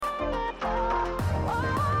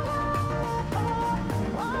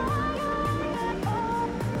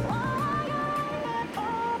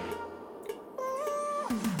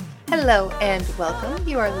Hello and welcome.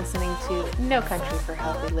 You are listening to No Country for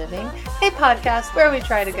Healthy Living, a podcast where we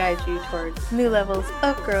try to guide you towards new levels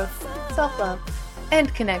of growth, self-love,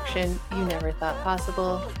 and connection you never thought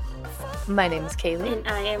possible. My name is Kaylee. And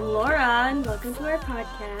I am Laura, and welcome to our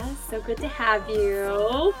podcast. So good to have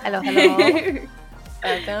you. Hello.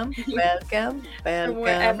 Welcome. From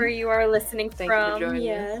wherever you are listening Thank from. you for joining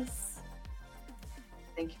yes. us.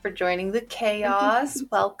 Thank you for joining the chaos.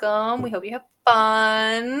 Welcome. We hope you have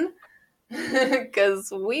fun. Because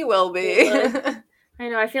we will be. I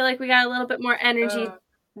know, I feel like we got a little bit more energy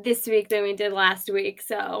this week than we did last week,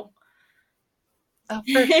 so. Oh,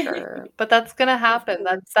 for sure. But that's going to happen.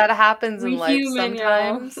 That happens in life.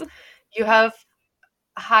 Sometimes you have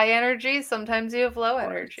high energy, sometimes you have low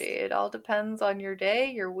energy. It all depends on your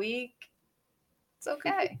day, your week. It's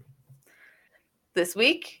okay. This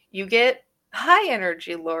week, you get high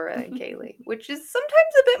energy Laura and Kaylee, which is sometimes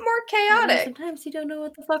a bit more chaotic. Sometimes you don't know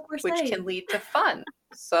what the fuck we're saying. Which can lead to fun.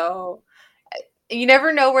 So you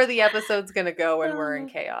never know where the episode's going to go when we're in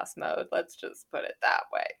chaos mode. Let's just put it that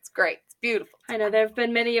way. It's great. It's beautiful. I know there have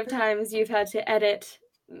been many of times you've had to edit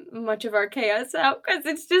much of our chaos out because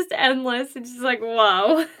it's just endless. It's just like,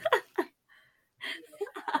 wow.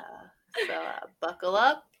 So buckle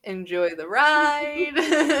up. Enjoy the ride.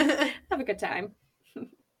 Have a good time.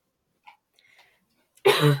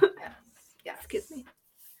 Yes. Excuse me.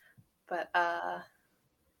 But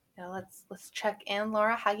let's check in,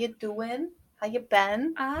 Laura. How you doing? How you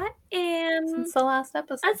been? I am Since the last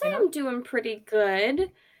episode. I'd say I'm doing pretty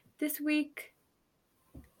good. This week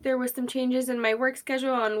there was some changes in my work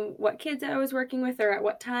schedule on what kids I was working with or at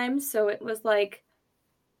what times. So it was like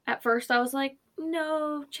at first I was like,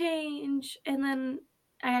 no change, and then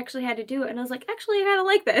I actually had to do it and I was like, actually I kinda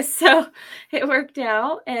like this. So it worked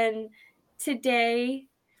out, and today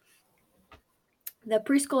the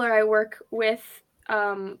preschooler I work with,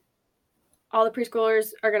 all the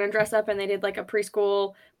preschoolers are going to dress up, and they did like a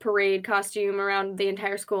preschool parade costume around the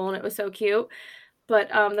entire school, and it was so cute. But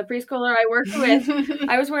the preschooler I work with,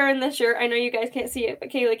 I was wearing this shirt. I know you guys can't see it, but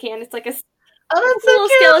Kayla can. It's like a that's little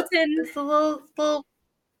so skeleton. It's a little.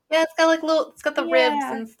 Yeah, it's got the ribs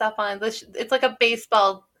and stuff on it. It's like a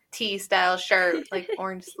baseball tee style shirt, like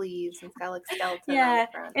orange sleeves, and it's got like skeleton on the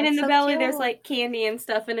front. And in the belly there's like candy and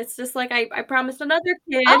stuff, and it's just like I promised another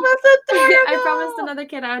kid. Oh, that's adorable. I promised another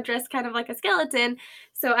kid I would dress kind of like a skeleton,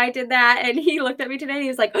 so I did that, and he looked at me today and he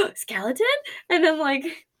was like, oh, skeleton? And then like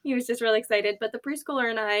he was just really excited. But the preschooler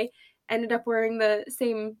and I ended up wearing the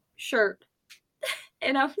same shirt.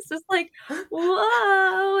 And I was just like,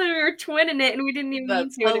 whoa, and we were twinning it, and we didn't even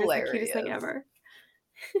need to. It was the cutest thing ever.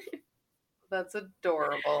 That's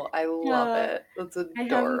adorable. I love it. That's adorable. I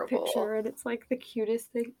have a picture, and it's like the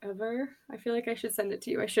cutest thing ever. I feel like I should send it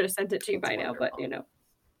to you. I should have sent it to you by now, but you know.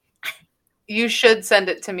 You should send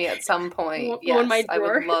it to me at some point. Yes, I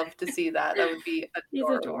would love to see that. That would be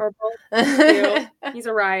adorable. He's adorable. He's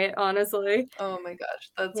a riot, honestly. Oh my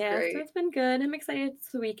gosh, that's great. So it's been good. I'm excited.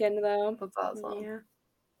 It's the weekend, though. That's awesome. Yeah.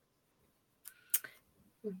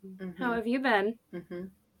 Mm-hmm. How have you been? Mm-hmm.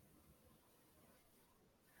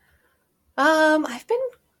 I've been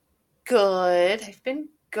good.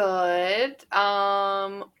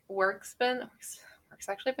 Work's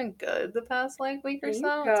actually been good the past week or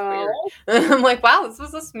so. It's weird. I'm like, wow, this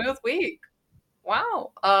was a smooth week.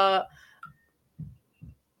 Wow.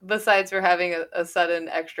 Besides for having a sudden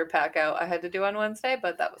extra pack out I had to do on Wednesday,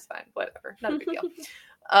 but that was fine. Whatever. Not a big deal.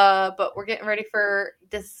 But we're getting ready for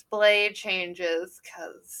display changes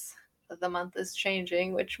because the month is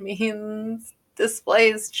changing, which means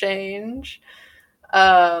displays change.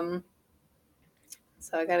 So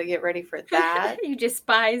I got to get ready for that. You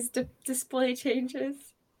despise display changes.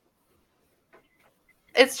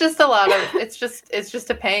 It's just a lot of it's just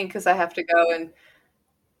a pain because I have to go and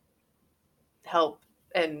help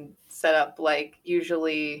and set up like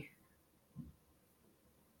usually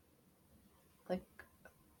like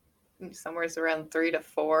somewhere around 3 to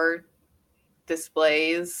 4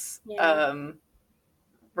 displays.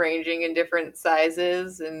 Ranging in different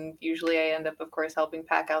sizes, and usually I end up, of course, helping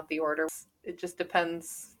pack out the order. It just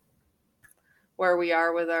depends where we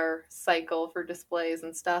are with our cycle for displays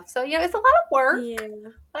and stuff. So, it's a lot of work, a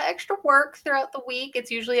lot of extra work throughout the week. It's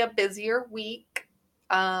usually a busier week,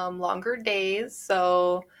 longer days.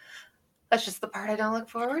 So that's just the part I don't look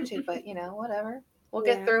forward to, but, whatever. We'll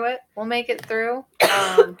get through it. We'll make it through.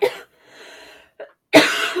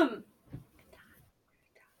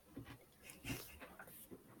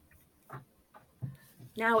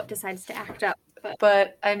 Now it decides to act up.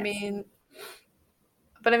 But I mean,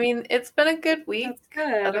 it's been a good week. That's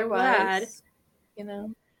good. Otherwise,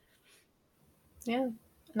 Yeah.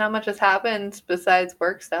 Not much has happened besides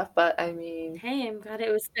work stuff, but I mean, Hey, I'm glad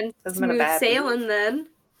it was been hasn't been a smooth bad sailing week. then.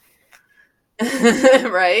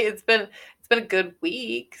 Right? It's been a good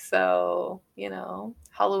week, so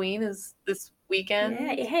Halloween is this weekend.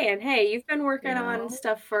 Yeah. Hey, you've been working on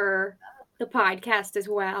stuff for the podcast as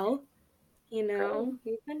well. You've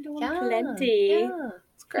been doing plenty. Yeah,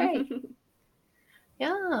 it's great.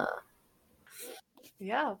 Yeah,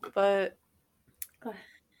 but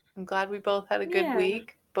I'm glad we both had a good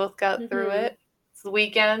week. Both got through it. It's the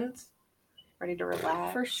weekend. Ready to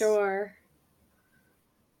relax. For sure.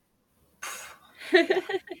 I'm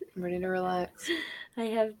ready to relax.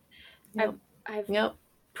 I've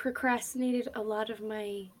procrastinated a lot of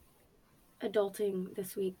my adulting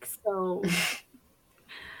this week, so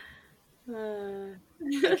I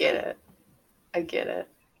get it.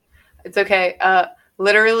 It's okay.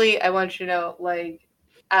 Literally, I want you to know, like,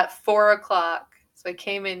 at 4:00, so I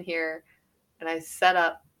came in here and I set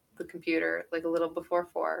up the computer like a little before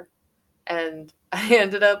 4, and I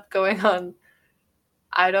ended up going on,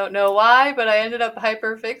 I don't know why, but I ended up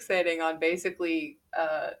hyper fixating on basically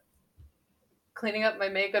cleaning up my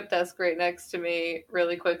makeup desk right next to me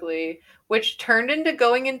really quickly, which turned into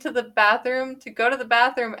going into the bathroom to go to the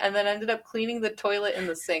bathroom, and then ended up cleaning the toilet and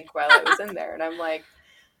the sink while I was in there. And I'm like,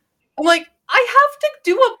 I have to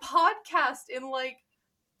do a podcast in like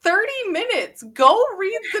 30 minutes. Go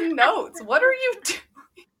read the notes. What are you doing?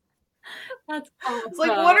 That's awesome. It's like,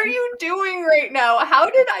 what are you doing right now? How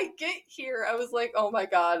did I get here? I was like, oh my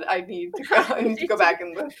god, I need to go. I need to go back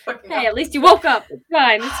in the fucking Hey, at least you woke up. It's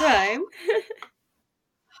fine. I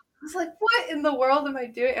was like, what in the world am I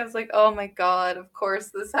doing? I was like, oh my god, of course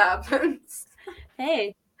this happens.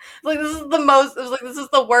 Hey. Like, this is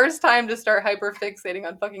the worst time to start hyper fixating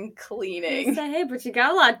on fucking cleaning. Hey, but you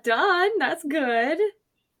got a lot done. That's good.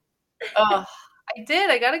 Oh, I did.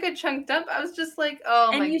 I got a good chunk done. I was just like, oh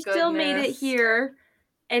my goodness. And you still made it here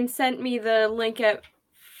and sent me the link at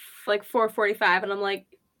like 4:45, and I'm like,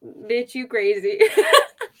 bitch, you crazy.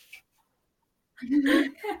 You're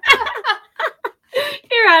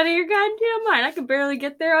out of your goddamn mind. I could barely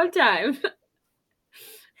get there on time.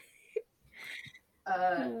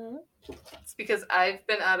 It's because I've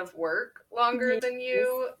been out of work longer than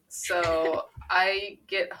you, so I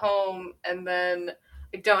get home and then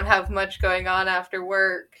I don't have much going on after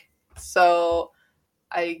work, so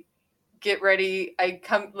I get ready. I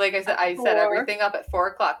come, like I said, I set everything up at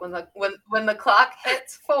 4:00. When the clock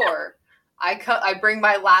hits 4, I bring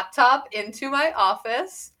my laptop into my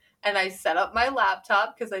office and I set up my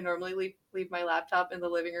laptop, because I normally leave my laptop in the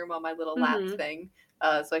living room on my little lap thing.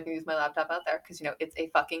 So I can use my laptop out there, because, it's a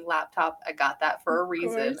fucking laptop. I got that for a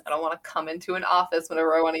reason. I don't want to come into an office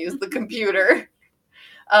whenever I want to use the computer.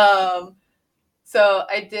 So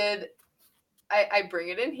I bring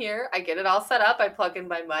it in here. I get it all set up. I plug in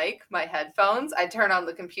my mic, my headphones. I turn on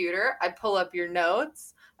the computer. I pull up your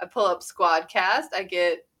notes. I pull up Squadcast. I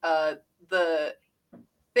get the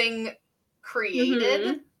thing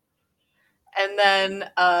created. And then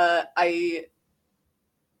I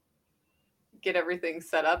get everything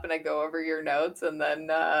set up and I go over your notes, and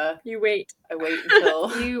then you wait. I wait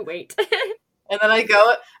until you wait. And then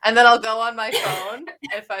I'll go on my phone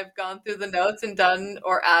if I've gone through the notes and done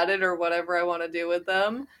or added or whatever I want to do with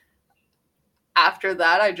them. After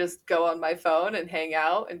that, I just go on my phone and hang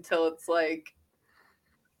out until it's like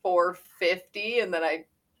 4:50, and then I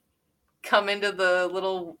come into the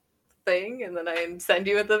little thing, and then I send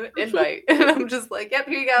you the invite. And I'm just like, yep,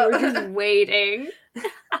 here you go. We're just waiting.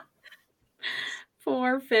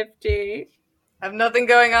 4:50. I have nothing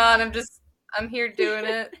going on. I'm here doing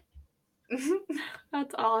it.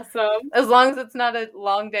 That's awesome. As long as it's not a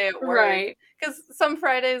long day at work. Right. Because some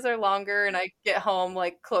Fridays are longer and I get home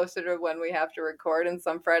like closer to when we have to record, and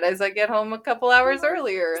some Fridays I get home a couple hours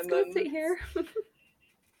earlier. And then sit here.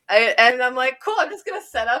 And I'm like, cool, I'm just going to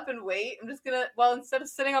set up and wait. Instead of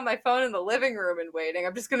sitting on my phone in the living room and waiting,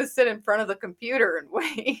 I'm just going to sit in front of the computer and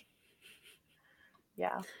wait.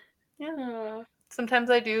 Yeah. Sometimes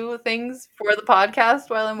I do things for the podcast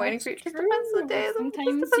while I'm waiting for you. It just depends the day.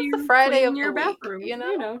 Sometimes you the Friday of your the bathroom. Week,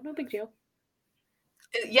 No big deal.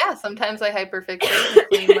 Yeah, sometimes I hyperfixate and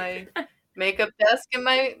clean my makeup desk in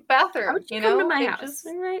my bathroom. How would you come to my house?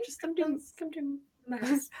 All right, just come to my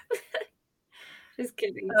house. Just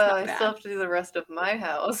kidding. I still have to do the rest of my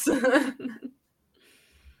house.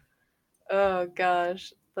 Oh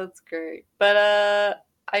gosh, that's great. But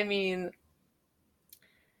I mean,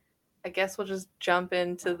 I guess we'll just jump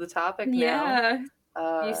into the topic now.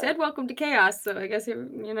 Yeah. You said welcome to chaos, so I guess they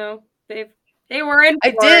were in for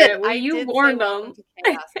I did. it. You warned them.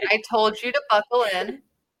 I told you to buckle in.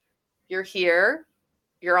 You're here.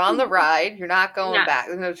 You're on the ride. You're not going Not- back.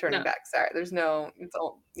 There's no turning no. back. Sorry. There's no,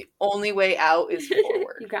 the only way out is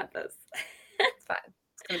forward. You got this. It's fine.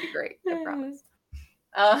 It's going to be great. I promise.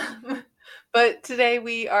 But today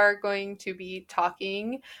we are going to be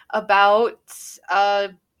talking about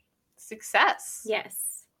success.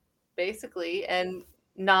 Yes. Basically, and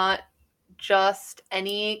not just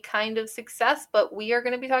any kind of success, but we are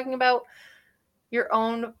going to be talking about your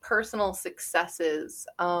own personal successes,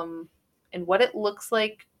 and what it looks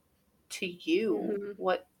like to you,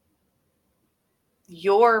 what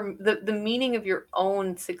the meaning of your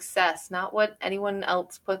own success, not what anyone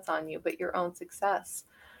else puts on you, but your own success.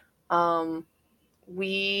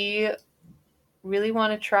 We really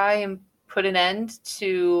want to try and put an end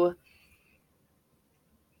to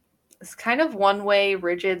this kind of one-way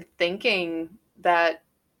rigid thinking that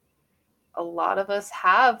a lot of us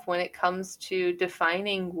have when it comes to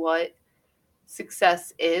defining what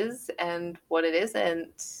success is and what it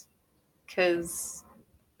isn't. Because,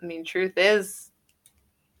 I mean, truth is,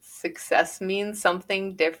 success means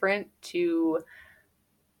something different to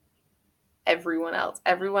everyone else.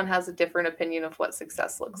 Everyone has a different opinion of what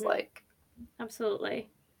success looks like. Absolutely.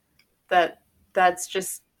 That's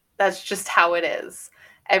just how it is.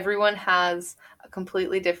 Everyone has a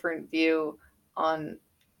completely different view on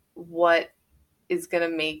what is going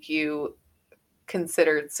to make you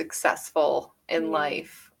considered successful in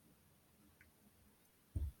life.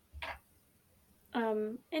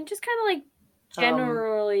 And just kind of like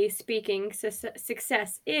generally speaking,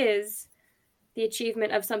 success is the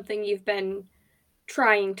achievement of something you've been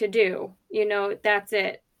trying to do. You know, that's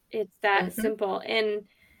it. It's that simple. And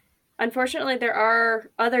unfortunately, there are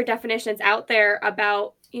other definitions out there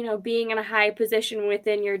about, you know, being in a high position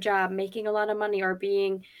within your job, making a lot of money, or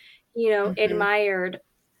being, you know, admired.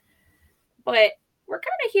 But we're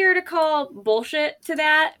kind of here to call bullshit to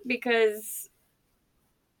that because,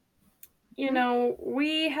 you know,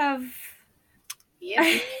 we have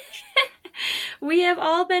we have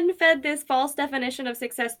all been fed this false definition of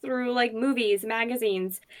success through like movies,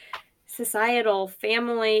 magazines, societal,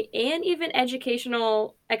 family, and even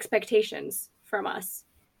educational expectations from us.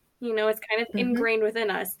 You know, it's kind of ingrained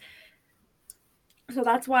within us. So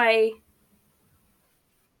that's why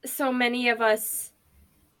so many of us,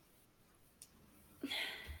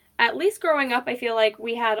 at least growing up, I feel like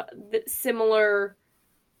we had similar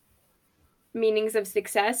meanings of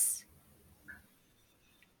success.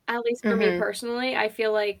 At least for me personally, I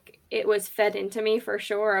feel like it was fed into me for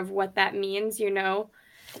sure of what that means, you know.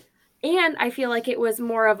 And I feel like it was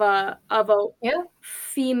more of a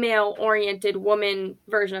female-oriented woman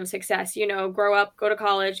version of success. You know, grow up, go to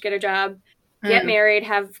college, get a job, get married,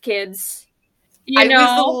 have kids. You know?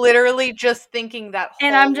 I was literally just thinking that whole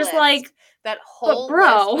and I'm just list. Like, that whole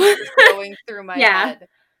bro. list was just going through my head.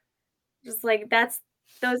 Just like that's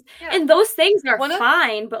those and those things are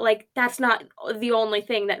fine, but like that's not the only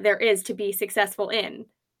thing that there is to be successful in.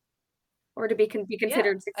 Or to be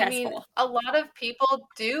considered successful. I mean, a lot of people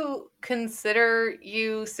do consider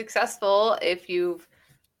you successful if you've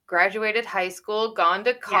graduated high school, gone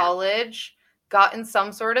to college, gotten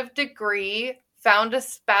some sort of degree, found a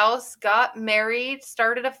spouse, got married,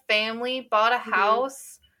 started a family, bought a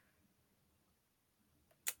house.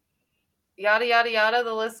 Yada, yada, yada.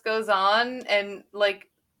 The list goes on. And like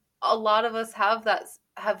a lot of us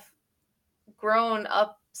have grown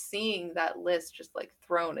up seeing that list just like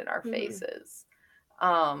thrown in our faces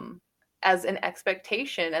as an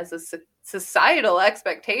expectation, as a societal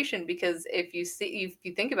expectation, because if you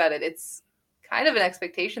think about it, it's kind of an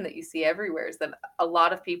expectation that you see everywhere, is that a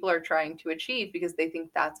lot of people are trying to achieve because they think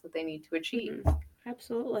that's what they need to achieve.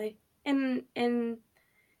 Absolutely. And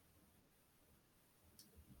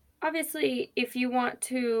obviously if you want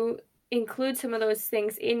to include some of those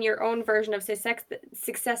things in your own version of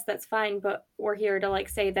success, that's fine, but we're here to like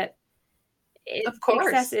say that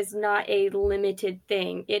success is not a limited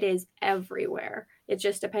thing. It is everywhere. It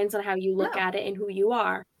just depends on how you look at it and who you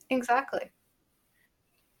are. Exactly.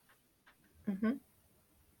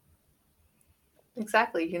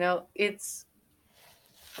 Exactly. You know, it's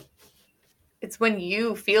when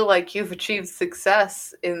you feel like you've achieved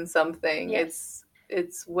success in something.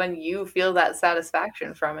 It's when you feel that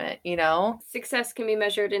satisfaction from it, you know? Success can be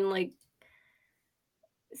measured in like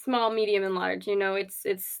small, medium, and large, you know, it's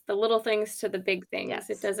the little things to the big things.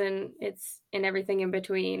 It's in everything in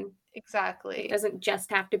between. Exactly. It doesn't just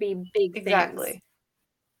have to be big things.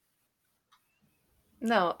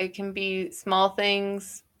 No, it can be small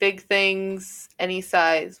things, big things, any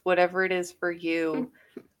size, whatever it is for you.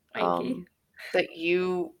 That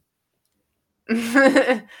you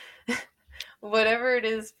whatever it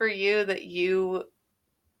is for you that you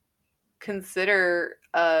consider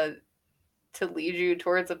to lead you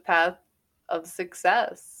towards a path of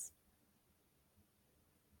success.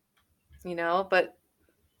 You know, but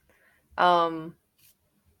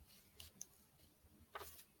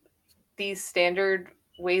these standard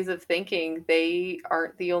ways of thinking, they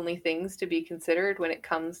aren't the only things to be considered when it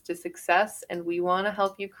comes to success, and we want to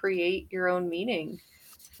help you create your own meaning.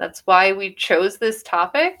 That's why we chose this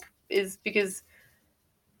topic, is because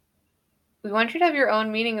we want you to have your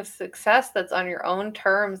own meaning of success that's on your own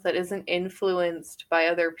terms, that isn't influenced by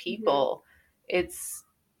other people. Mm-hmm. It's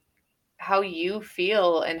how you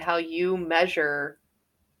feel and how you measure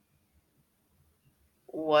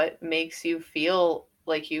what makes you feel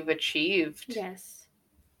like you've achieved. Yes.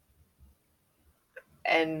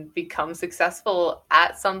 And become successful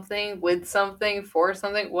at something, with something, for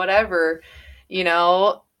something, whatever. You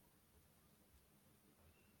know,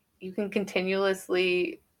 you can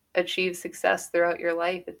continuously achieve success throughout your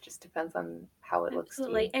life. It just depends on how it looks to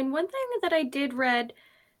you. And one thing that I did read.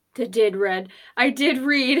 I did read. I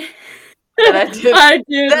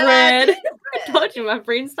told you my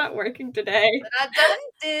brain's not working today.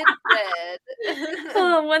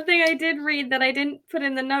 One thing I did read that I didn't put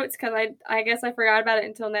in the notes because I guess I forgot about it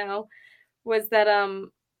until now was that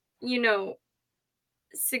you know,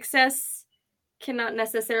 success cannot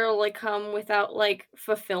necessarily come without like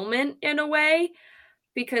fulfillment in a way,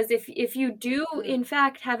 because if you do in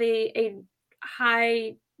fact have a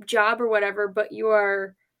high job or whatever, but you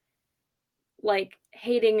are like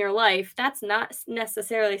hating your life, that's not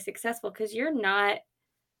necessarily successful because you're not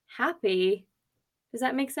happy. Does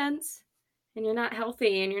that make sense? And you're not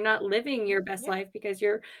healthy and you're not living your best life because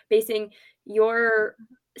you're basing your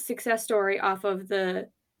success story off of the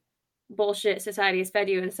bullshit society has fed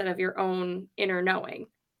you instead of your own inner knowing.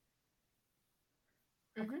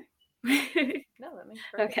 Okay. No, that makes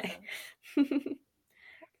perfect sense.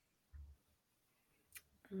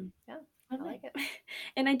 Yeah, I like it.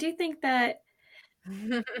 And I do think that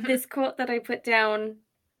this quote that I put down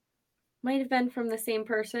might have been from the same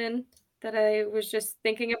person that I was just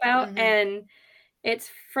thinking about. Mm-hmm. And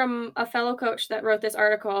it's from a fellow coach that wrote this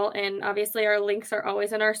article. And obviously our links are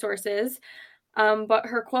always in our sources. But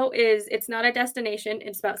her quote is, "It's not a destination."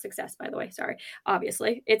 It's about success, by the way. Sorry.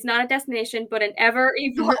 Obviously. "It's not a destination, but an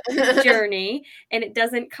ever-evolving journey. And it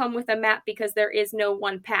doesn't come with a map because there is no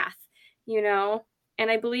one path." You know?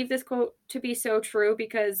 And I believe this quote to be so true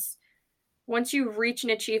because once you reach an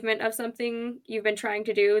achievement of something you've been trying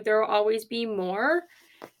to do, there will always be more.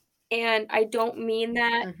 And I don't mean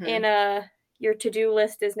that in a your to-do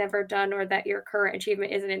list is never done or that your current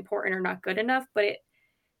achievement isn't important or not good enough, but it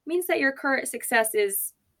means that your current success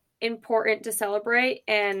is important to celebrate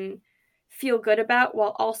and feel good about,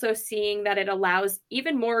 while also seeing that it allows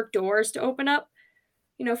even more doors to open up,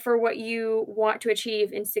 you know, for what you want to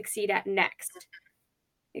achieve and succeed at next.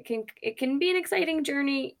 It can be an exciting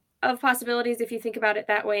journey of possibilities if you think about it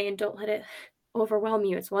that way and don't let it overwhelm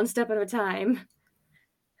you. It's one step at a time.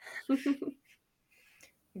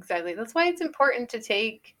 Exactly. That's why it's important to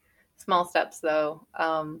take small steps, though,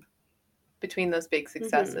 between those big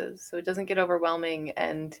successes, so it doesn't get overwhelming.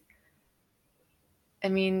 And I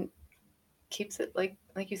mean, keeps it like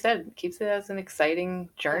you said, keeps it as an exciting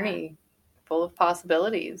journey, full of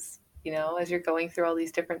possibilities. You know, as you're going through all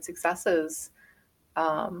these different successes,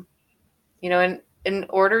 you know, and in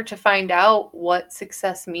order to find out what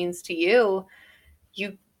success means to you,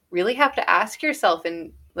 you really have to ask yourself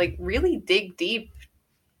and like really dig deep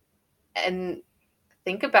and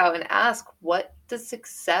think about and ask, what does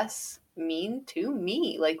success mean to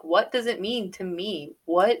me? Like, what does it mean to me?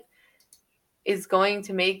 What is going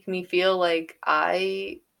to make me feel like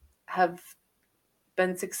I have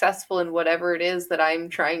been successful in whatever it is that I'm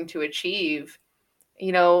trying to achieve?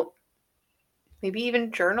 You know, maybe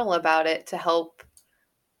even journal about it to help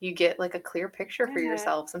you get like a clear picture for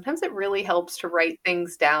yourself. Sometimes it really helps to write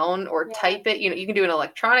things down or type it. You know, you can do an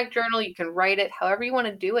electronic journal, you can write it, however you want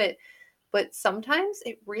to do it. But sometimes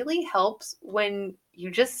it really helps when you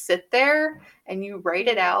just sit there and you write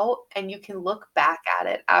it out and you can look back at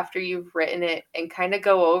it after you've written it and kind of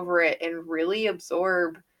go over it and really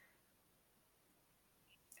absorb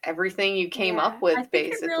everything you came up with. I think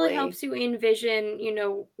basically it really helps you envision, you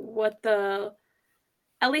know, what the,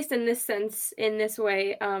 at least in this sense, in this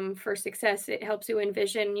way, for success, it helps you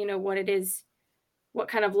envision, you know, what it is, what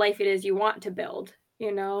kind of life it is you want to build,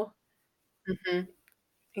 you know?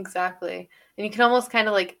 Exactly. And you can almost kind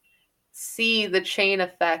of like see the chain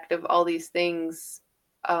effect of all these things,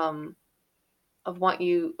 of what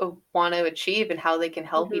you want to achieve and how they can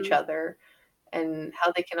help each other and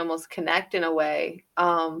how they can almost connect in a way.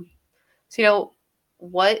 So, you know,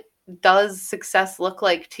 what does success look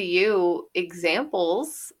like to you?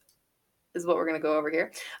 Examples is what we're going to go over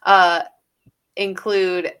here.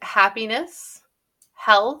 Include happiness,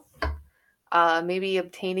 health, maybe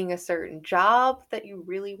obtaining a certain job that you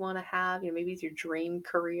really want to have. Maybe it's your dream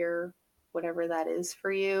career, whatever that is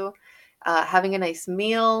for you. Having a nice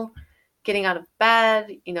meal, getting out of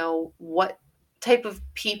bed. What type of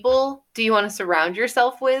people do you want to surround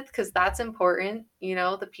yourself with? Because that's important.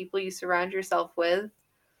 The people you surround yourself with.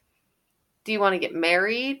 Do you want to get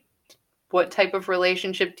married? What type of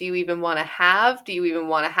relationship do you even want to have? Do you even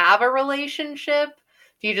want to have a relationship?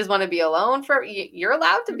 Do you just want to be alone? You're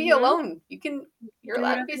allowed to be alone. You're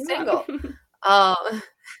allowed to be single.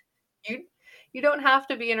 You don't have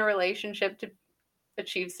to be in a relationship to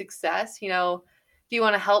achieve success. Do you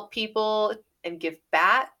want to help people and give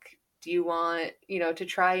back? Do you want, to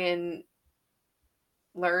try and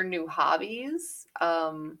learn new hobbies?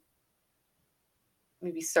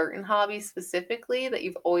 Maybe certain hobbies specifically that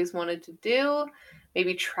you've always wanted to do.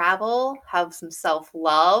 Maybe travel, have some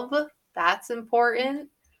self-love. That's important.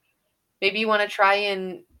 Maybe you want to try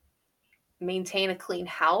and maintain a clean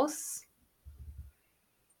house.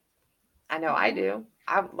 I know I do.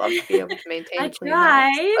 I would love to be able to maintain a clean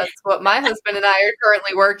house. That's what my husband and I are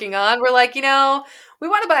currently working on. We're like, we want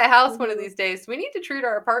to buy a house one of these days. So we need to treat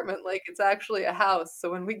our apartment like it's actually a house. So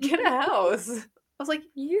when we get a house, I was like,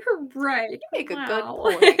 you're right. You make a good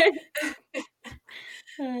point.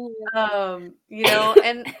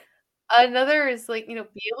 And another is like, be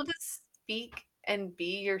able to speak and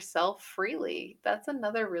be yourself freely. That's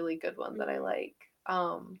another really good one that I like.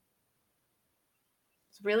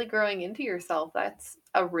 It's really growing into yourself. That's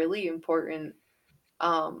a really important,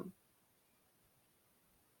 I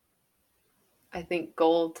think,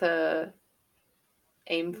 goal to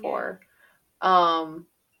aim for.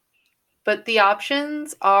 But the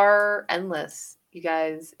options are endless, you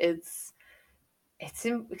guys. Because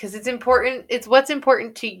it's important. It's what's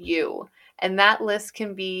important to you. And that list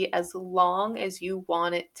can be as long as you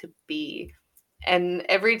want it to be. And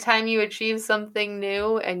every time you achieve something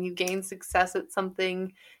new and you gain success at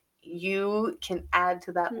something, you can add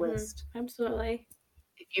to that list. Absolutely.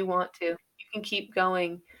 If you want to. You can keep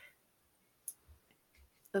going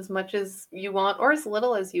as much as you want or as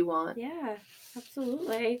little as you want. Yeah,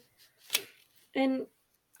 absolutely. And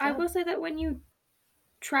I will say that when you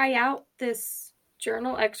try out this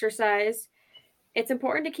journal exercise, it's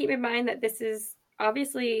important to keep in mind that this is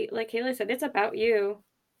obviously, like Kayla said, it's about you.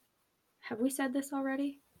 Have we said this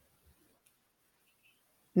already?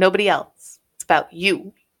 Nobody else. It's about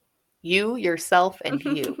you. You, yourself, and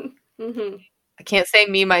you. I can't say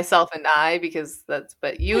me, myself, and I because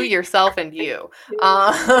but you, yourself, and you.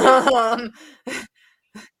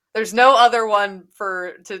 There's no other one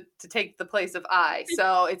to take the place of I.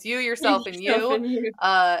 So it's you, yourself, and you.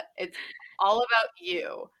 It's all about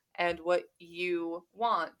you and what you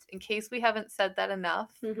want. In case we haven't said that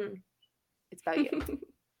enough, it's about you.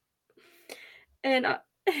 And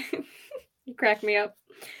you crack me up.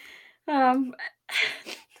 By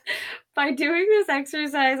doing this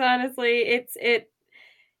exercise, honestly, it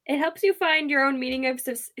helps you find your own meaning of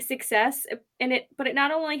success, but it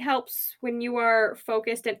not only helps when you are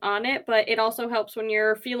focused and on it, but it also helps when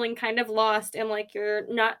you're feeling kind of lost and like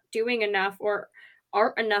you're not doing enough or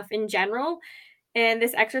aren't enough in general. And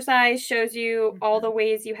this exercise shows you all the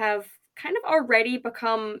ways you have kind of already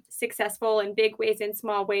become successful in big ways and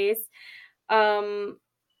small ways, while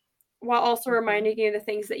also reminding you the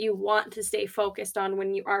things that you want to stay focused on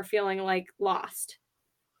when you are feeling like lost.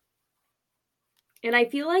 And I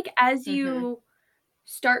feel like as you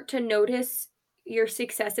start to notice your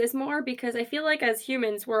successes more, because I feel like as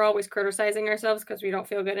humans, we're always criticizing ourselves because we don't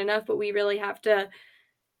feel good enough, but we really have to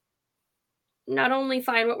not only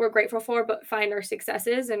find what we're grateful for, but find our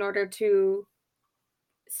successes in order to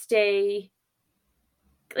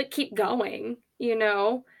keep going,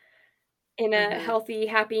 in a healthy,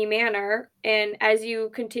 happy manner. And as you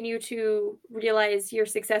continue to realize your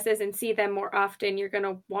successes and see them more often, you're going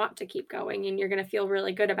to want to keep going and you're going to feel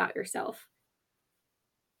really good about yourself.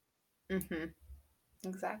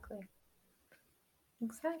 Exactly.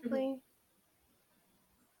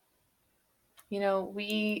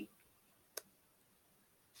 We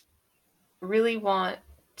really want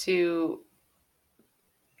to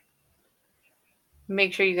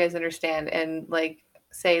make sure you guys understand and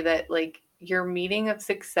say that your meaning of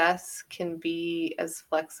success can be as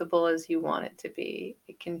flexible as you want it to be.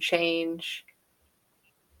 It can change.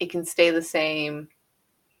 It can stay the same.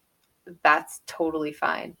 That's totally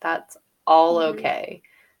fine. That's all okay.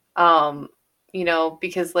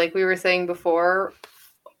 Because like we were saying before,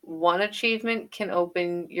 one achievement can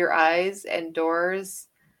open your eyes and doors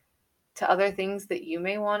to other things that you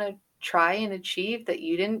may want to try and achieve that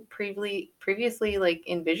you didn't previously like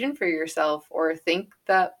envision for yourself or think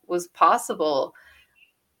that was possible.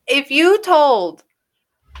 If you told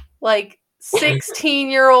like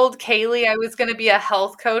 16-year-old Kaylee I was going to be a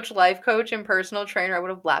health coach, life coach, and personal trainer, I would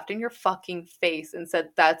have laughed in your fucking face and said,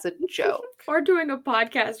 that's a joke. Or doing a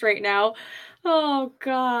podcast right now. Oh,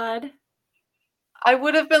 God. I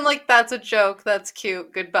would have been like, that's a joke. That's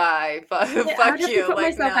cute. Goodbye. Fuck I'd have to you. put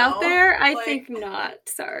Like, myself no. out there? I Like, think not.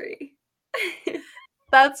 Sorry.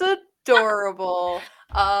 that's adorable.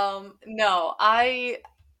 No,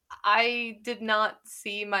 I did not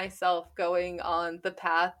see myself going on the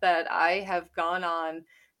path that I have gone on,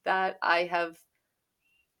 that I have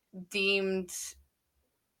deemed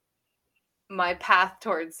my path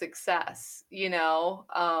towards success, you know?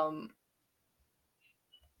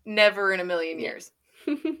 Never in a million years.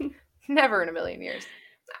 Never in a million years.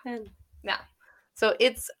 No. So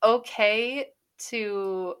it's okay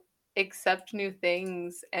to accept new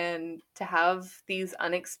things and to have these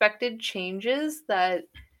unexpected changes that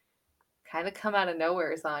kind of come out of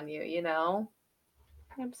nowheres on you, you know?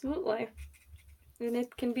 Absolutely. And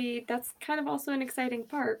it can be, that's kind of also an exciting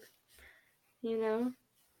part, you know?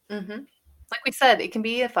 Mm-hmm. Like we said, it can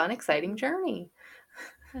be a fun, exciting journey.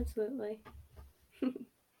 Absolutely.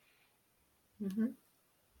 Mm-hmm.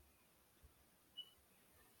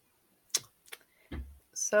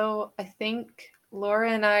 So I think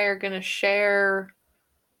Laura and I are going to share,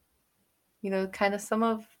 you know, kind of some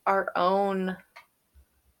of our own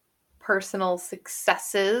personal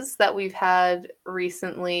successes that we've had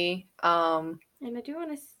recently. And I do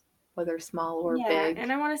want to, whether small or big.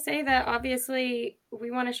 And I want to say that obviously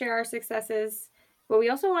we want to share our successes, but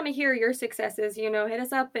we also want to hear your successes. You know, hit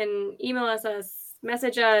us up and email us,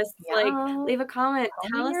 message us, like leave a comment,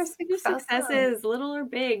 tell us your successes, little or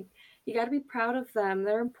big. You got to be proud of them.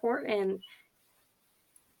 They're important.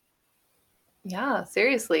 Yeah,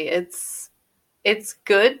 seriously, it's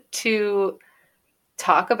good to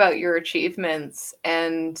talk about your achievements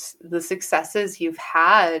and the successes you've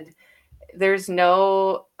had. There's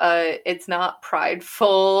no it's not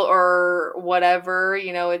prideful or whatever,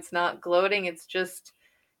 you know, it's not gloating. It's just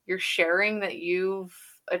you're sharing that you've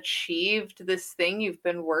achieved this thing you've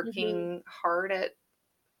been working hard at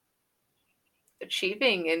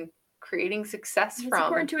achieving and creating success from. It's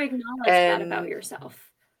important to acknowledge that about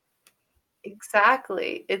yourself.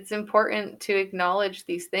 Exactly. It's important to acknowledge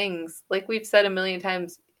these things. Like we've said a million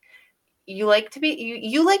times, you like to be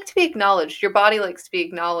acknowledged. Your body likes to be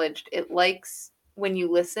acknowledged. It likes when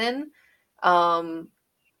you listen,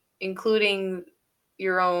 including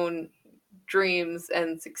your own dreams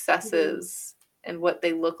and successes and what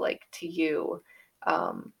they look like to you.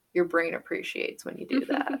 Your brain appreciates when you do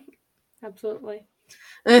that. Absolutely.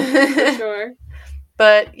 For sure.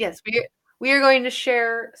 But yes, we are going to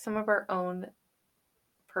share some of our own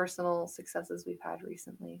personal successes we've had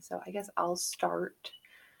recently. So I guess I'll start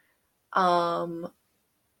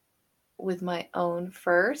with my own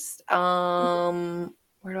first. Where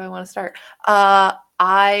do I want to start?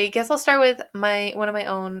 I guess I'll start with one of my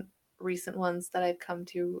own recent ones that I've come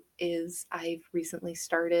to is I've recently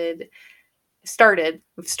started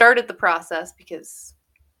the process because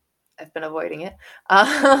I've been avoiding it,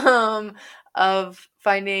 of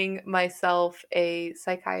finding myself a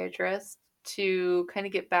psychiatrist to kind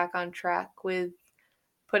of get back on track with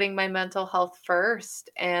putting my mental health first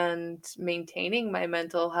and maintaining my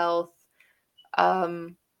mental health.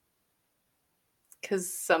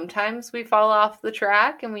 Because sometimes we fall off the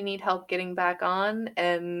track and we need help getting back on,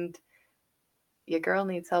 and your girl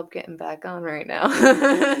needs help getting back on right now.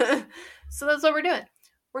 So that's what we're doing.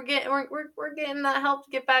 We're getting that help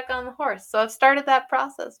to get back on the horse. So I've started that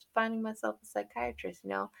process to finding myself a psychiatrist.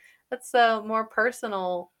 You know, that's a more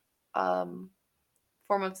personal form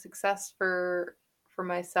of success for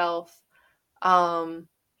myself. And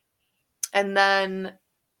then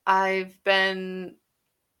I've been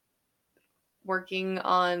working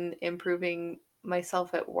on improving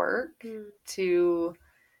myself at work to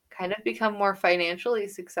kind of become more financially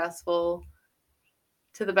successful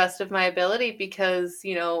to the best of my ability, because,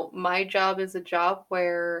 you know, my job is a job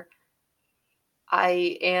where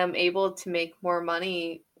I am able to make more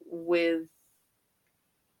money with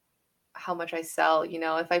how much I sell. You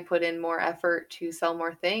know, if I put in more effort to sell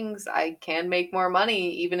more things, I can make more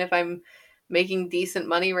money. Even if I'm making decent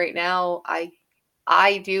money right now,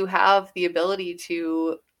 I do have the ability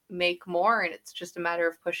to make more, and it's just a matter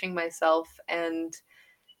of pushing myself and,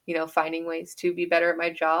 you know, finding ways to be better at my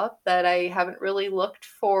job that I haven't really looked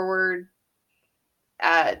forward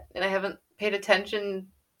at, and I haven't paid attention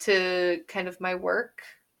to kind of my work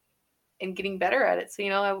and getting better at it.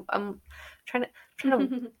 So, I'm trying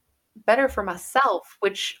to better for myself,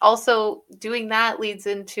 which also doing that leads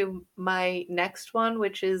into my next one,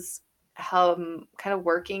 which is how I'm kind of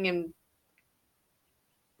working and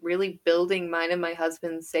really building mine and my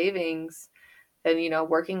husband's savings, and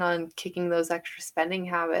working on kicking those extra spending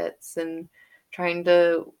habits and trying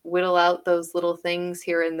to whittle out those little things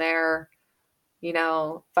here and there,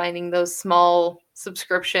 finding those small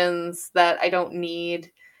subscriptions that I don't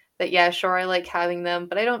need, that, yeah, sure, I like having them,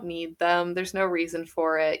 but I don't need them. There's no reason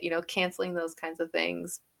for it, canceling those kinds of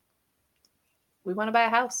things. We want to buy a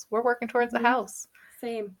house. We're working towards a house.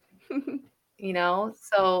 Same.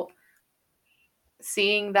 So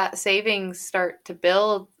seeing that savings start to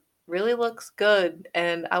build really looks good,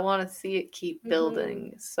 and I want to see it keep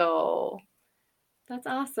building. So that's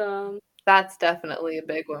awesome. That's definitely a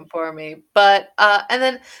big one for me. But and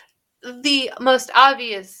then the most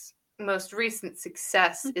obvious, most recent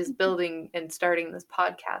success is building and starting this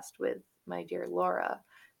podcast with my dear Laura,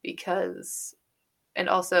 and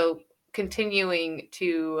also continuing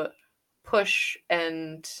to push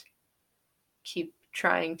and keep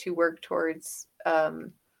trying to work towards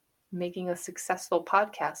making a successful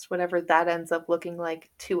podcast, whatever that ends up looking like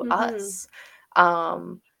to us.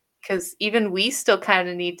 Because even we still kind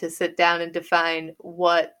of need to sit down and define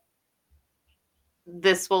what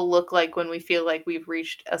this will look like when we feel like we've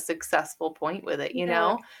reached a successful point with it,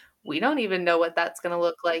 We don't even know what that's going to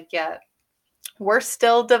look like yet. We're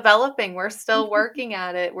still developing. We're still working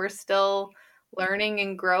at it. We're still learning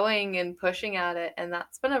and growing and pushing at it. And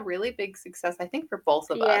that's been a really big success, I think, for both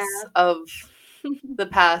of us of the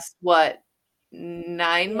past,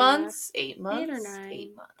 9 months? 8 months? 8 or 9.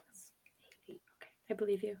 8 months. Okay, I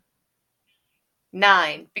believe you.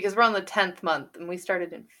 9, because we're on the 10th month, and we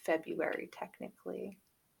started in February, technically.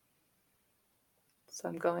 So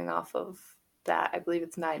I'm going off of that. I believe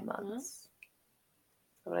it's 9 months. Is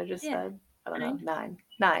that what I just said? I don't know.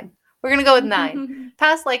 9. We're going to go with 9.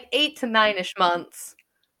 Past 8 to 9-ish months,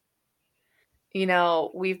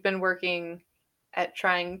 we've been working at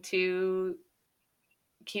trying to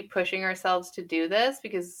keep pushing ourselves to do this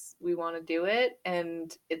because we want to do it,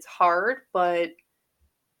 and it's hard, but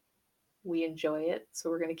we enjoy it,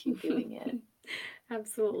 so we're going to keep doing it.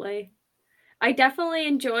 Absolutely. I definitely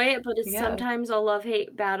enjoy it, but it's sometimes a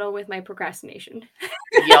love-hate battle with my procrastination.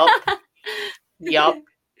 Yup.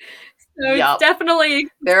 So it's definitely...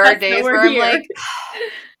 There are days where I'm like,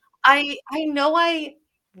 I know I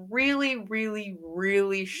really, really,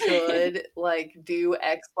 really should do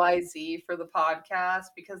XYZ for the podcast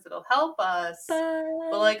because it'll help us.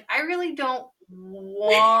 But I really don't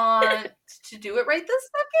want to do it right this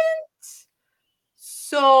second.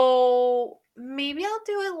 So maybe I'll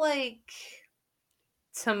do it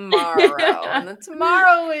tomorrow. And then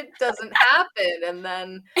tomorrow it doesn't happen. And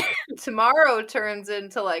then tomorrow turns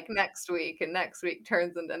into next week, and next week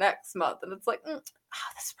turns into next month. And it's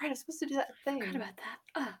that's right. I'm supposed to do that thing. I forgot about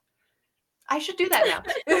that. I should do that now.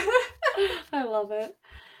 I love it.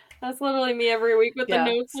 That's literally me every week with the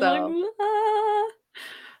notes. So.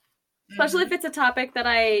 Especially if it's a topic that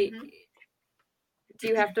I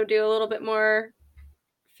do have to do a little bit more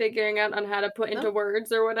figuring out on how to put into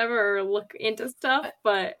words or whatever, or look into stuff.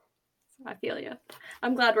 But I feel you.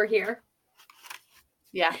 I'm glad we're here.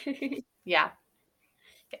 Yeah.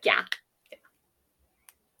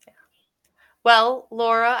 Well,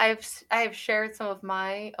 Laura, I have shared some of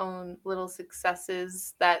my own little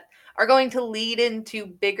successes that are going to lead into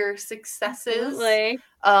bigger successes. Absolutely.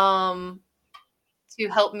 To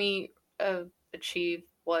help me achieve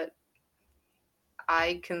what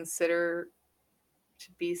I consider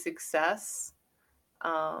to be success.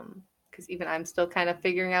 Because even I'm still kind of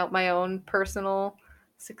figuring out my own personal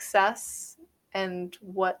success and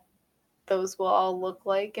what those will all look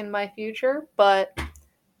like in my future. But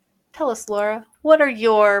tell us, Laura, what are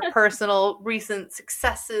your personal recent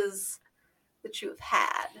successes that you have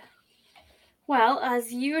had? Well,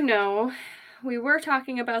 as you know, we were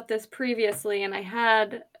talking about this previously, and I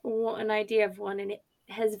had an idea of one, and it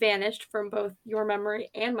has vanished from both your memory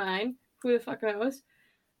and mine. Who the fuck knows?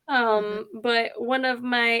 But one of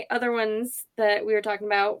my other ones that we were talking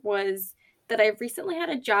about was that I recently had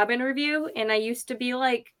a job interview, and I used to be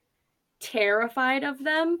terrified of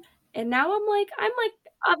them, and now I'm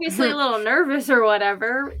obviously a little nervous or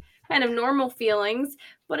whatever, kind of normal feelings,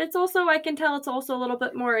 but it's also, I can tell it's also a little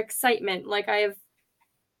bit more excitement.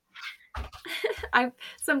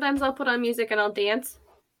 Sometimes I'll put on music and I'll dance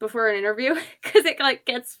before an interview because it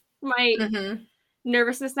gets my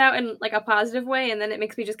nervousness out in a positive way, and then it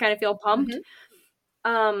makes me just kind of feel pumped.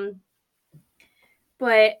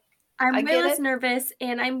 But I'm I way get less it. nervous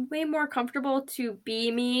and I'm way more comfortable to be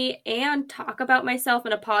me and talk about myself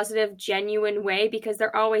in a positive, genuine way because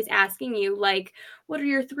they're always asking you, like, what are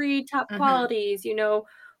your 3 top Hmm. qualities?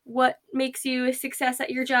 What makes you a success at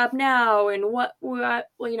your job now? And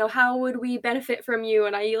how would we benefit from you?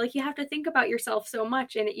 And you have to think about yourself so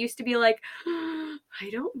much. And it used to be like, I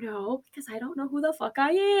don't know because I don't know who the fuck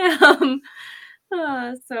I am.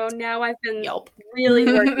 So now I've been Yelp.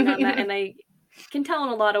 really working on that and I can tell in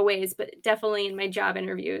a lot of ways, but definitely in my job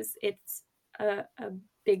interviews, it's a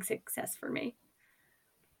big success for me.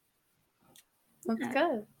 That's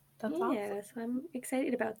good. That's awesome. Yeah, so I'm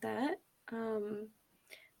excited about that. One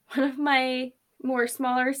of my more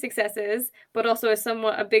smaller successes, but also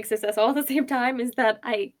a big success all at the same time, is that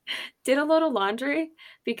I did a load of laundry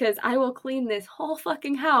because I will clean this whole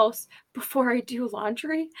fucking house before I do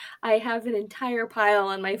laundry. I have an entire pile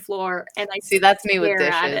on my floor and I See, that's me with stare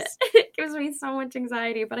at it. dishes. It gives me so much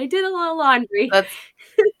anxiety, but I did a lot of laundry.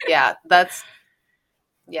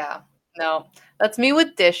 Yeah, no, that's me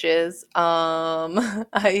with dishes.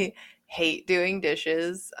 I hate doing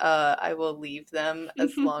dishes. I will leave them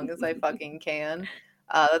as long as I fucking can.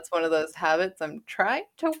 That's one of those habits I'm trying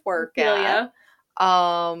to work Feel at.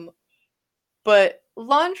 ya. Um, but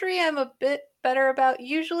laundry I'm a bit better about.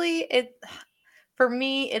 Usually for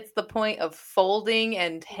me, it's the point of folding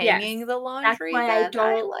and Yes. hanging the That's laundry why I that I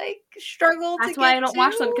don't struggle to that's why I get don't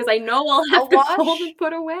wash them because to. I know I'll have I'll to fold wash and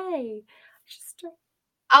put away. Just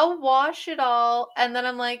I'll wash it all, and then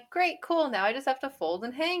I'm like, great, cool. Now I just have to fold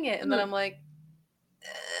and hang it. And then mm, I'm like,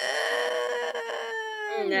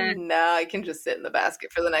 nah, no, I can just sit in the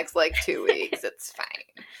basket for the next like 2 weeks. It's fine.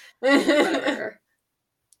 whatever.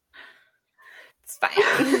 It's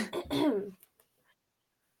fine.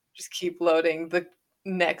 Just keep loading the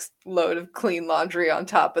next load of clean laundry on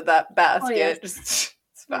top of that Oh, yes. basket. Just,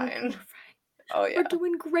 it's We're fine. fine. Oh, yeah. We're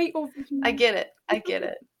doing great over here. I get it. I get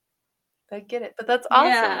it. I get it. But that's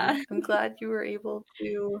Yeah. awesome. I'm glad you were able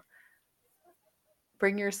to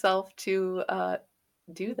bring yourself to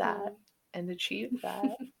do that Mhm. and achieve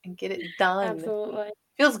that and get it done. Absolutely.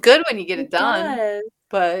 Feels good when you get it It done, does.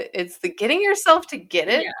 but it's the getting yourself to get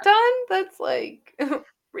it Yeah. done that's like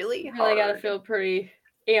really Really gotta hard. feel pretty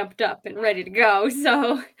amped up and ready to go.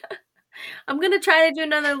 So I'm gonna try to do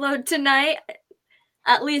another load tonight.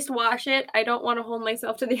 At least wash it. I don't want to hold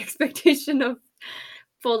myself to the expectation of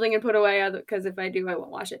folding and put away because if I do, I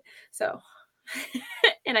won't wash it. So,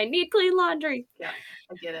 and I need clean laundry. Yeah,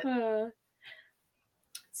 I get it. Uh,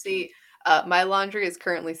 See, my laundry is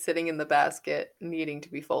currently sitting in the basket needing to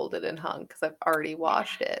be folded and hung because I've already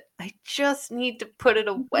washed it. I just need to put it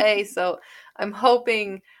away, so I'm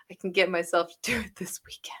hoping I can get myself to do it this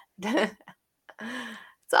weekend.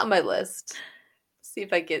 It's on my list. See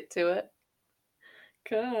if I get to it.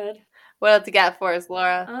 Good. What else you got for us,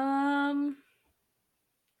 Laura?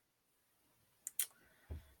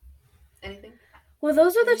 Anything? Well,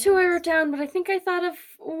 those are the two I wrote down, but I think I thought of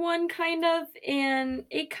one kind of, and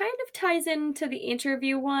it kind of ties into the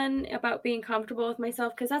interview one about being comfortable with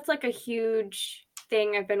myself because that's like a huge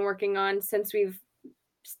thing I've been working on since we've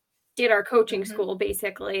did our coaching school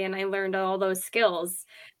basically, and I learned all those skills.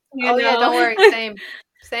 Oh yeah, don't worry. Same.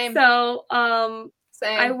 So,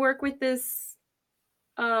 Same. I work with this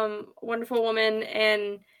wonderful woman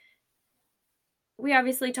and we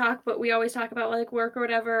obviously talk, but we always talk about like work or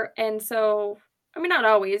whatever. And so, I mean, not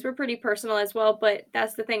always. We're pretty personal as well, but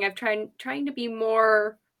that's the thing. I've trying to be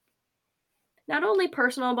more not only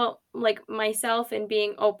personal but like myself and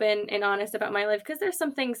being open and honest about my life because there's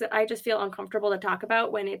some things that I just feel uncomfortable to talk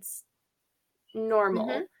about when it's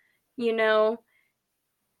normal, you know,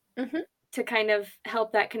 to kind of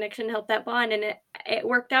help that connection, help that bond. And it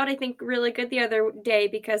worked out, I think, really good the other day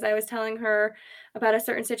because I was telling her about a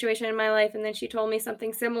certain situation in my life and then she told me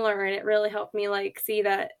something similar and it really helped me like see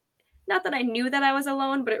that, not that I knew that I was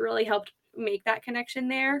alone, but it really helped make that connection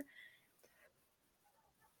there.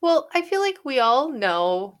 Well, I feel like we all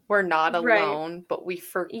know we're not Right. alone, but we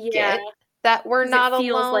Yeah. forget that we're 'Cause it not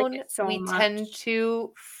feels like alone. it so We tend much.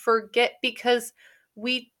 to forget because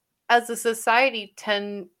we, as a society,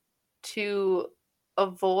 tend to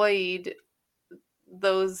avoid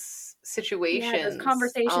those Yeah, those situations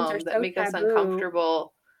conversations are that so make us taboo.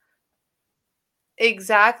 uncomfortable.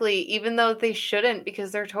 Exactly, even though they shouldn't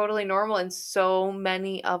because they're totally normal and so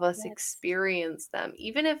many of us Yes. experience them.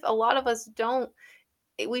 Even if a lot of us don't,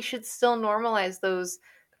 we should still normalize those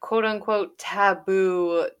quote unquote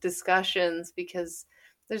taboo discussions because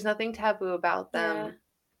there's nothing taboo about Yeah. them.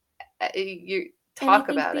 You And I talk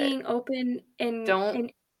think about it. being open Don't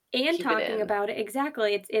and keep it talking in. about it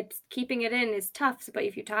exactly, it's keeping it in is tough, but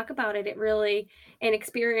if you talk about it, it really and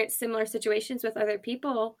experience similar situations with other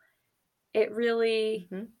people, it really,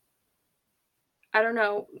 Mm-hmm. I don't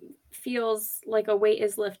know, feels like a weight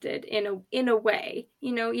is lifted in a way.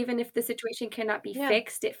 You know, even if the situation cannot be Yeah.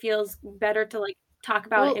 fixed, it feels better to like talk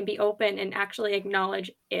about it Well, and be open and actually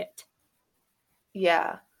acknowledge it.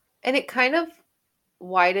 yeah. And it kind of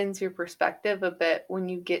widens your perspective a bit when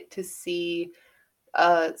you get to see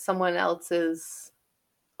someone else's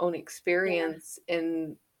own Yeah. experience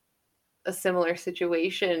in a similar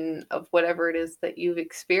situation of whatever it is that you've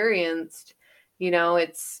experienced.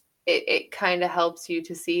 It kind of helps you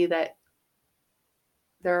to see that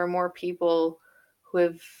there are more people who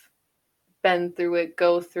have been through it,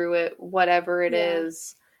 go through it, whatever it Yeah.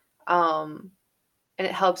 is. And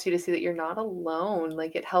it helps you to see that you're not alone.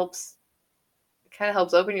 Like it kind of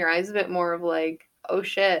helps open your eyes a bit more of like, oh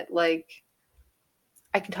shit, like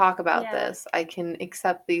I can talk about Yeah. this. I can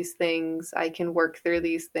accept these things. I can work through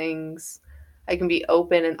these things. I can be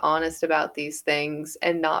open and honest about these things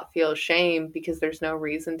and not feel shame, because there's no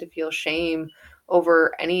reason to feel shame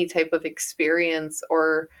over any type of experience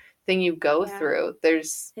or thing you go Yeah. through.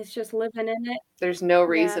 It's just living in it. There's no Yeah.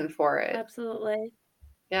 reason for it. Absolutely.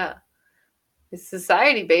 Yeah.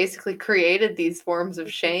 Society basically created these forms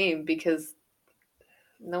of shame because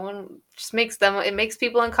no one just it makes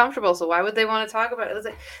people uncomfortable. So why would they want to talk about it? It's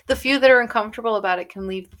like, the few that are uncomfortable about it can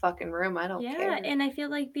leave the fucking room. I don't Yeah, care. and I feel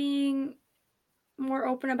like being more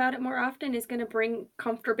open about it more often is going to bring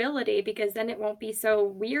comfortability, because then it won't be so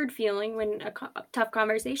weird feeling when a tough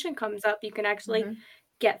conversation comes up. You can actually Mm-hmm.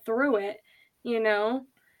 get through it, you know?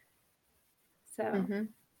 So, Mm-hmm.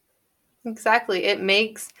 Exactly. It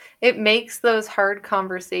makes those hard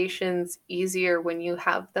conversations easier when you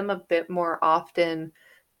have them a bit more often,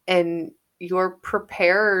 and you're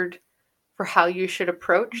prepared for how you should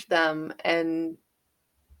approach them and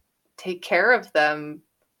take care of them.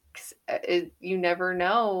 'Cause you never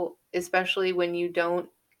know, especially when you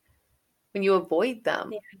avoid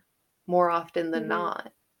them yeah. more often than Hmm.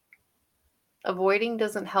 not. Avoiding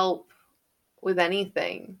doesn't help with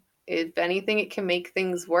anything. If anything, it can make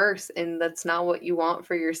things worse, and that's not what you want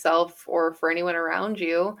for yourself or for anyone around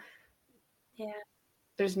you. Yeah.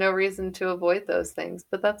 There's no reason to avoid those things,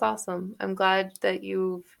 but that's awesome. I'm glad that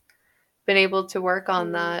you've been able to work on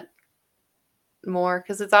Hmm. that more,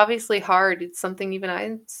 because it's obviously hard. It's something even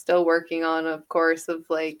I'm still working on, of course, of Just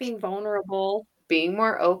like being vulnerable. being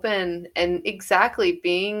more open and exactly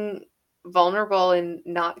being vulnerable and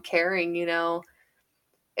not caring.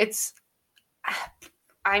 It's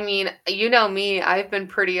I mean, you know me, I've been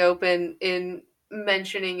pretty open in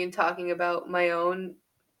mentioning and talking about my own Hmm.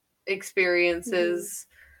 experiences.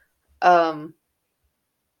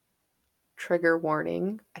 Trigger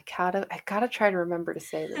warning. I gotta try to remember to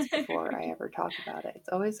say this before I ever talk about it. It's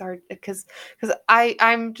always hard because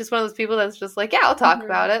I'm just one of those people that's just like, yeah, I'll talk Hmm.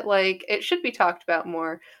 about it. Like it should be talked about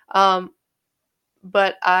more.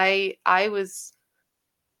 But I was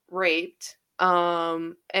raped.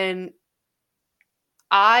 And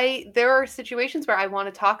I there are situations where I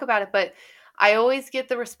want to talk about it, but I always get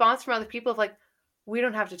the response from other people of like, we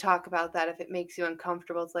don't have to talk about that if it makes you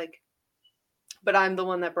uncomfortable. It's like, but I'm the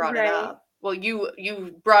one that brought it Right. up. Well,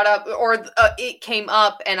 you brought up, or it came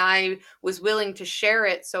up and I was willing to share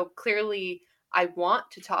it, so clearly I want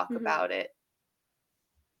to talk Hmm. about it,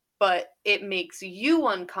 but it makes you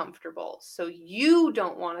uncomfortable, so you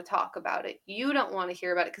don't want to talk about it. You don't want to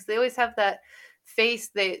hear about it, because they always have that face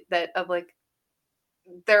that of like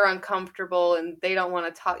they're uncomfortable and they don't want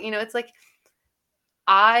to talk. It's like,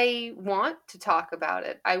 I want to talk about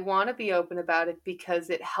it. I want to be open about it because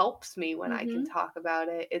it helps me when I can Hmm. talk about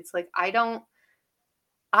it. It's like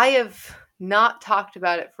I have not talked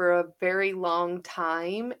about it for a very long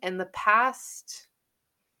time. And the past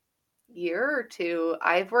year or two,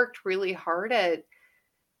 I've worked really hard at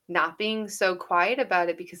not being so quiet about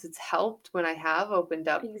it, because it's helped when I have opened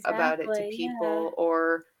up about it to Exactly. Yeah. people,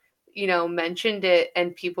 or mentioned it,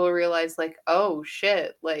 and people realize like, oh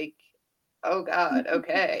shit, like, oh god,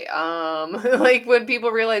 okay. Like when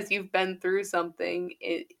people realize you've been through something,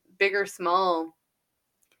 big or small,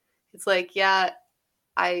 it's like, yeah,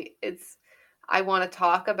 it's I want to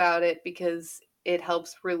talk about it because it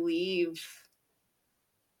helps relieve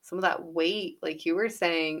some of that weight, like you were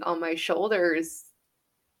saying, on my shoulders,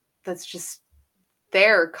 that's just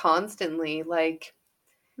there constantly. Like,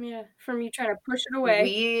 Yeah. From you trying to push it away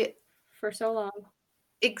we for so long.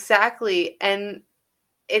 exactly. And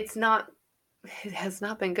it's not it has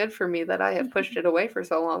not been good for me that I have pushed it away for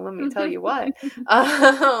so long, let me tell you what.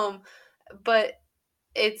 um but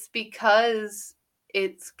it's because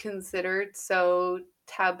it's considered so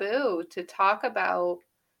taboo to talk about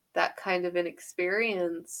that kind of an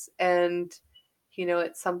experience. And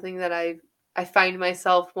it's something that I find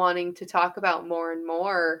myself wanting to talk about more and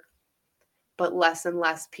more, but less and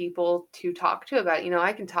less people to talk to about it.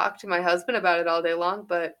 I can talk to my husband about it all day long,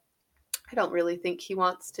 but I don't really think he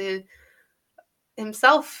wants to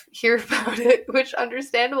himself hear about it, which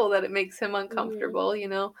understandable that it makes him uncomfortable,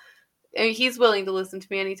 And he's willing to listen to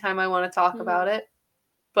me anytime I want to talk about it,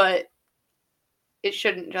 but it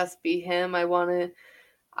shouldn't just be him. I want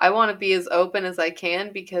to be as open as I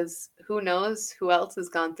can, because who knows who else has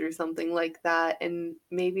gone through something like that, and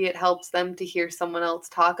maybe it helps them to hear someone else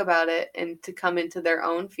talk about it and to come into their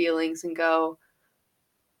own feelings and go,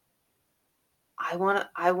 I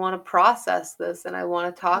want to process this, and I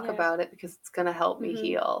want to talk about it because it's going to help me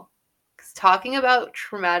heal. Because talking about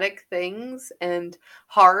traumatic things and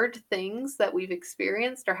hard things that we've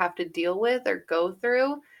experienced or have to deal with or go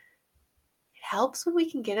through, it helps when we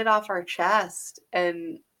can get it off our chest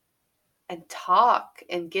and talk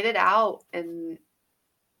and get it out and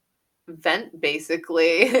vent,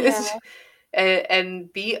 basically.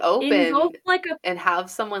 And be open, in both and have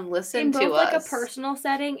someone listen to us. In both like a personal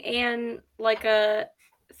setting and like a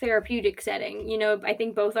therapeutic setting. I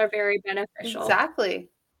think both are very beneficial.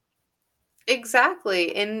 Exactly.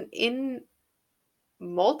 In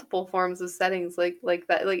multiple forms of settings like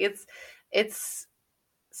that. Like it's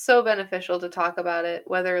so beneficial to talk about it,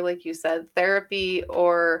 whether, like you said, therapy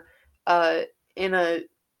or in a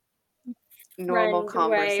normal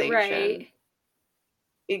conversation. Right.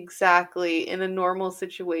 Exactly. In a normal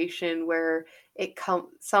situation where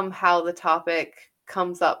somehow the topic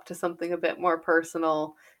comes up to something a bit more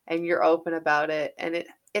personal and you're open about it, and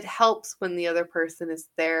it helps when the other person is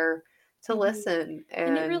there to listen,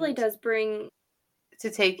 and it really does bring to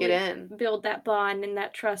take it in, build that bond and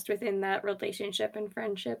that trust within that relationship and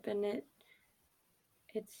friendship, and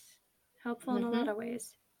it's helpful in a lot of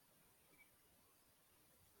ways.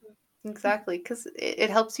 Exactly, because it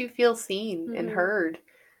helps you feel seen and heard.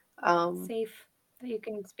 Safe, that you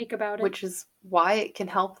can speak about it. Which is why it can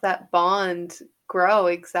help that bond grow,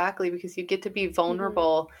 exactly, because you get to be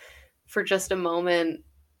vulnerable for just a moment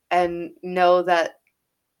and know that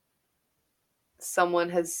someone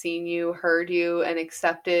has seen you, heard you, and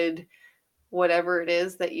accepted whatever it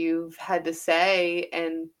is that you've had to say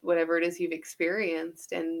and whatever it is you've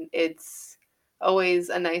experienced. And it's always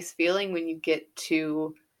a nice feeling when you get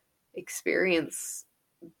to experience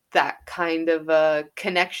that kind of a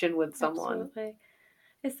connection with someone. Absolutely.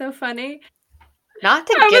 It's so funny. Not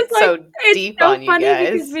to get so deep so on you guys. It's so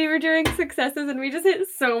funny because we were doing successes and we just hit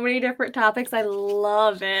so many different topics. I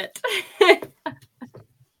love it.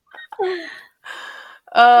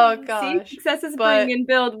 Oh gosh. See, successes bring and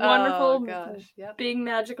build wonderful, big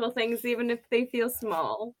magical things, even if they feel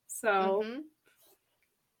small. So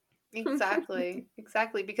Exactly.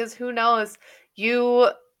 Because who knows, you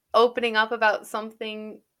opening up about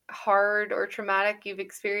something hard or traumatic you've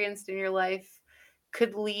experienced in your life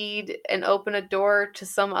could lead and open a door to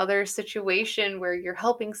some other situation where you're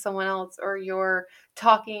helping someone else, or you're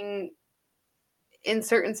talking in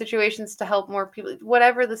certain situations to help more people.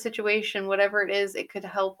 Whatever the situation, whatever it is, it could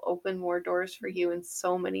help open more doors for you in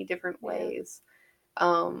so many different ways.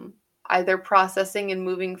 Either processing and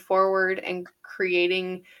moving forward and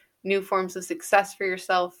creating new forms of success for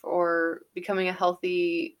yourself, or becoming a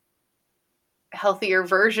healthier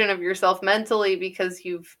version of yourself mentally because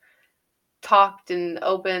you've talked and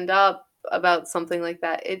opened up about something like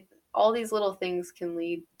that. All these little things can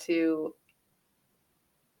lead to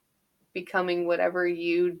becoming whatever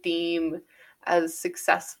you deem as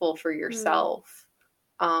successful for yourself.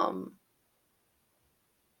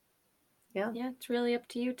 Yeah, it's really up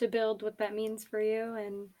to you to build what that means for you,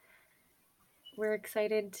 and we're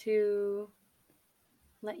excited to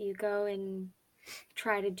let you go and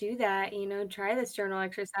try to do that, try this journal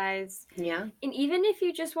exercise. Yeah. And even if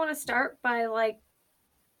you just want to start by like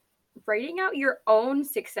writing out your own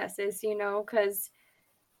successes, because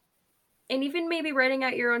and even maybe writing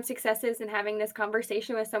out your own successes and having this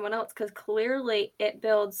conversation with someone else, because clearly it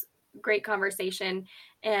builds great conversation,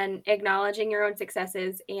 and acknowledging your own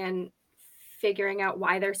successes and figuring out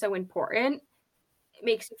why they're so important. It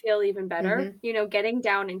makes you feel even better, getting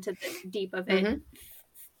down into the deep of it.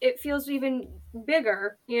 It feels even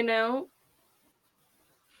bigger, So.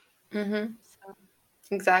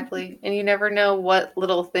 Exactly. And you never know what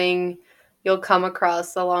little thing you'll come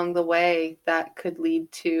across along the way that could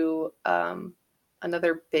lead to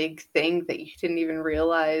another big thing that you didn't even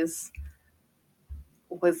realize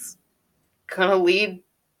was going to lead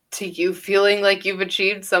to you feeling like you've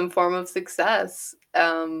achieved some form of success.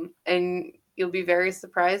 And you'll be very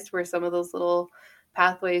surprised where some of those little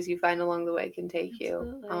pathways you find along the way can take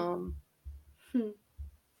you.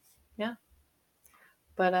 Yeah.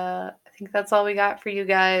 But I think that's all we got for you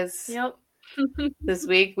guys. Yep. This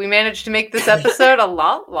week. We managed to make this episode a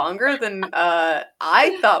lot longer than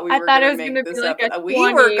I thought we were going to make this episode.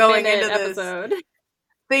 We were going into this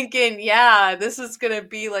thinking, yeah, this is going to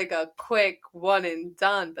be like a quick one and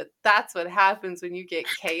done, but that's what happens when you get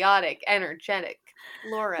chaotic, energetic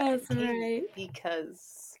Laura and Katie,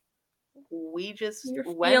 because we just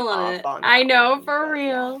went off on that. I know, for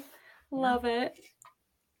real. Yeah. Love it.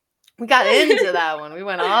 We got into that one. We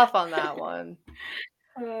went off on that one.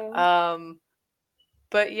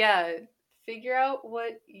 But yeah, figure out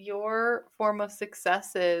what your form of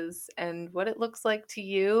success is and what it looks like to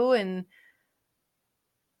you. And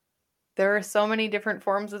there are so many different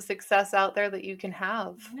forms of success out there that you can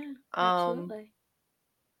have. Yeah, absolutely.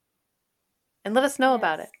 And let us know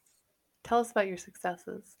about it. Tell us about your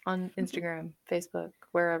successes on Instagram, Facebook,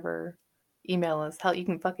 wherever. Email us. Hell, you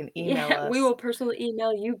can fucking email us. We will personally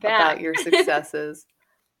email you back about your successes.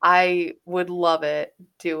 I would love it.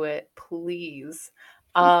 Do it, please.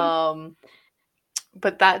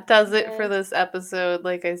 But that does it for this episode.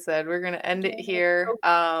 Like I said, we're gonna end it here.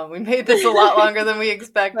 We made this a lot longer than we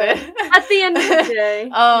expected. At the end of the day,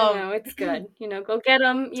 it's good. Go get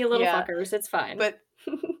them, you little fuckers. It's fine. But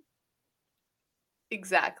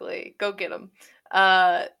exactly, go get them.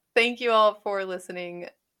 Thank you all for listening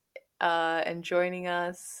and joining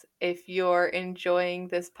us. If you're enjoying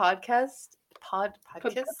this podcast.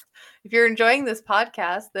 If you're enjoying this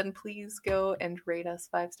podcast, then please go and rate us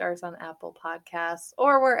 5 stars on Apple Podcasts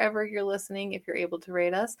or wherever you're listening. If you're able to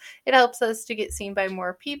rate us, it helps us to get seen by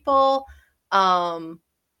more people.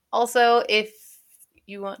 Also, if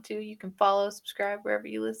you want to, you can follow, subscribe wherever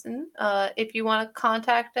you listen. If you want to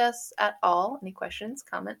contact us at all, any questions,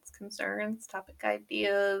 comments, concerns, topic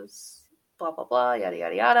ideas, blah blah blah, yada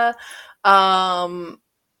yada yada.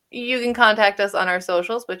 You can contact us on our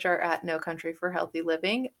socials, which are at No Country for Healthy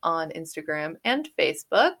Living on Instagram and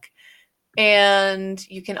Facebook. And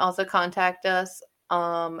you can also contact us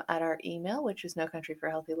at our email, which is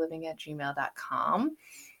nocountryforhealthyliving@gmail.com.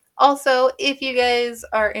 Also, if you guys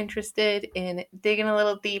are interested in digging a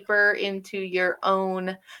little deeper into your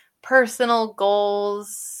own personal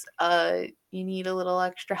goals, you need a little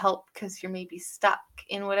extra help because you're maybe stuck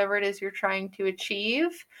in whatever it is you're trying to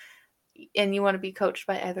achieve, and you want to be coached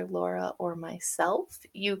by either Laura or myself,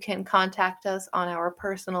 you can contact us on our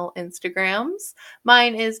personal Instagrams.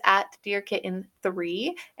 Mine is at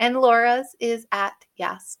DearKitten3, and Laura's is at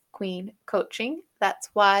Yas Queen Coaching. That's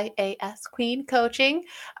YAS Queen Coaching.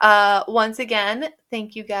 Once again,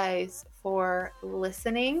 thank you guys for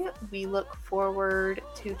listening. We look forward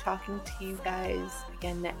to talking to you guys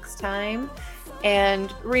again next time.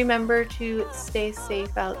 And remember to stay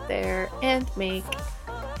safe out there and make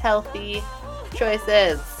healthy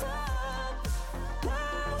choices.